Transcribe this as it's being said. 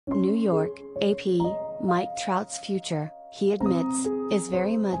New York, AP, Mike Trout's future, he admits, is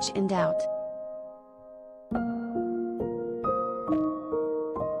very much in doubt.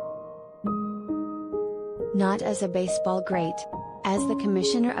 Not as a baseball great. As the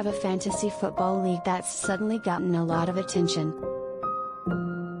commissioner of a fantasy football league that's suddenly gotten a lot of attention.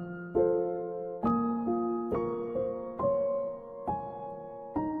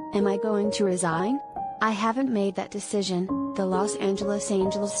 Am I going to resign? I haven't made that decision, the Los Angeles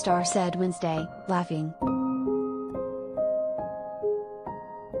Angels star said Wednesday, laughing.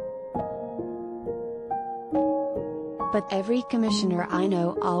 But every commissioner I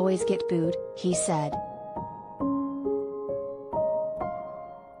know always get booed, he said.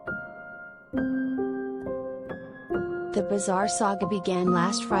 The bizarre saga began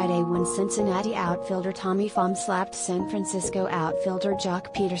last Friday when Cincinnati outfielder Tommy Pham slapped San Francisco outfielder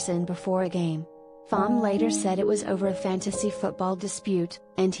Jock Peterson before a game. Pham later said it was over a fantasy football dispute,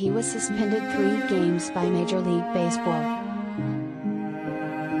 and he was suspended 3 games by Major League Baseball.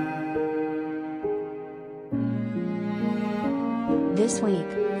 This week,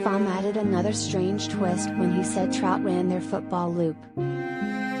 Pham added another strange twist when he said Trout ran their football loop.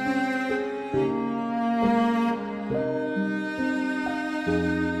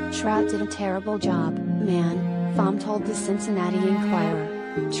 Trout did a terrible job, man, Pham told the Cincinnati Enquirer.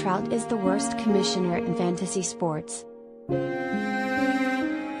 Trout is the worst commissioner in fantasy sports.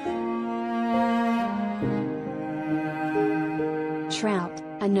 Trout,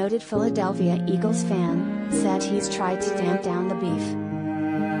 a noted Philadelphia Eagles fan, said he's tried to tamp down the beef.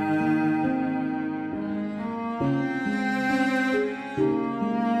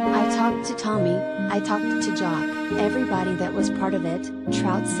 I talked to Tommy, I talked to Jock, everybody that was part of it,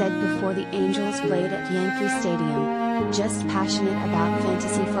 Trout said before the Angels played at Yankee Stadium. Just passionate about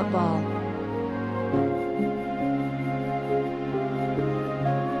fantasy football.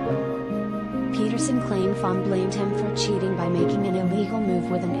 Peterson claimed Pham blamed him for cheating by making an illegal move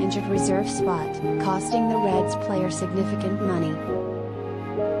with an injured reserve spot, costing the Reds player significant money.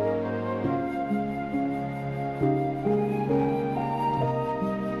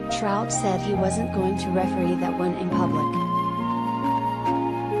 Trout said he wasn't going to referee that one in public.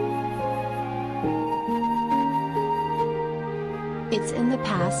 It's in the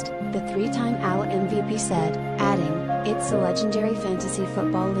past, the 3-time AL MVP said, adding, it's a legendary fantasy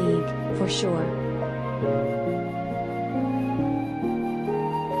football league, for sure.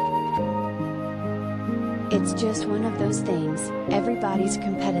 It's just one of those things, everybody's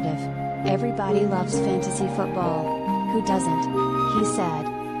competitive. Everybody loves fantasy football. Who doesn't? He said.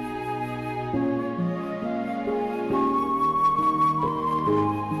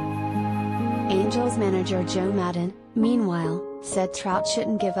 Angels manager Joe Maddon, meanwhile, said Trout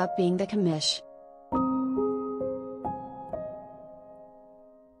shouldn't give up being the commish.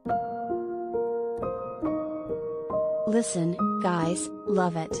 Listen, guys,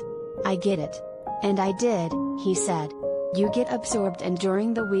 love it. I get it. And I did, he said. You get absorbed and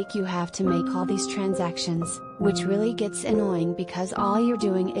during the week you have to make all these transactions, which really gets annoying because all you're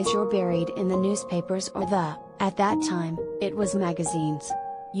doing is you're buried in the newspapers or at that time, it was magazines.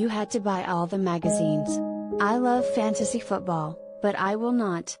 You had to buy all the magazines. I love fantasy football, but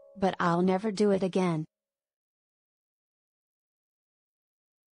I'll never do it again.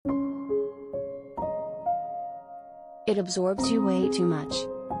 It absorbs you way too much.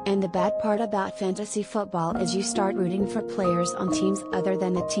 And the bad part about fantasy football is you start rooting for players on teams other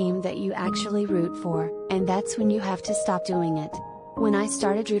than the team that you actually root for, and that's when you have to stop doing it. When I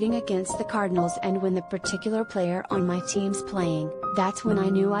started rooting against the Cardinals and when the particular player on my team's playing, that's when I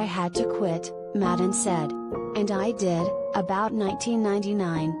knew I had to quit, Maddon said. And I did, about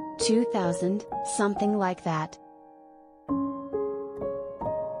 1999, 2000, something like that.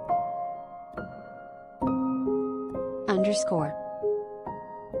 _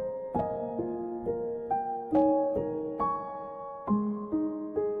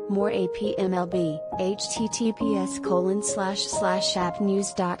 More AP MLB,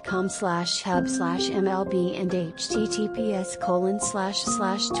 https://appnews.com/hub/MLB and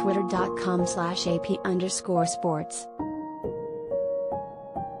https://twitter.com/AP_sports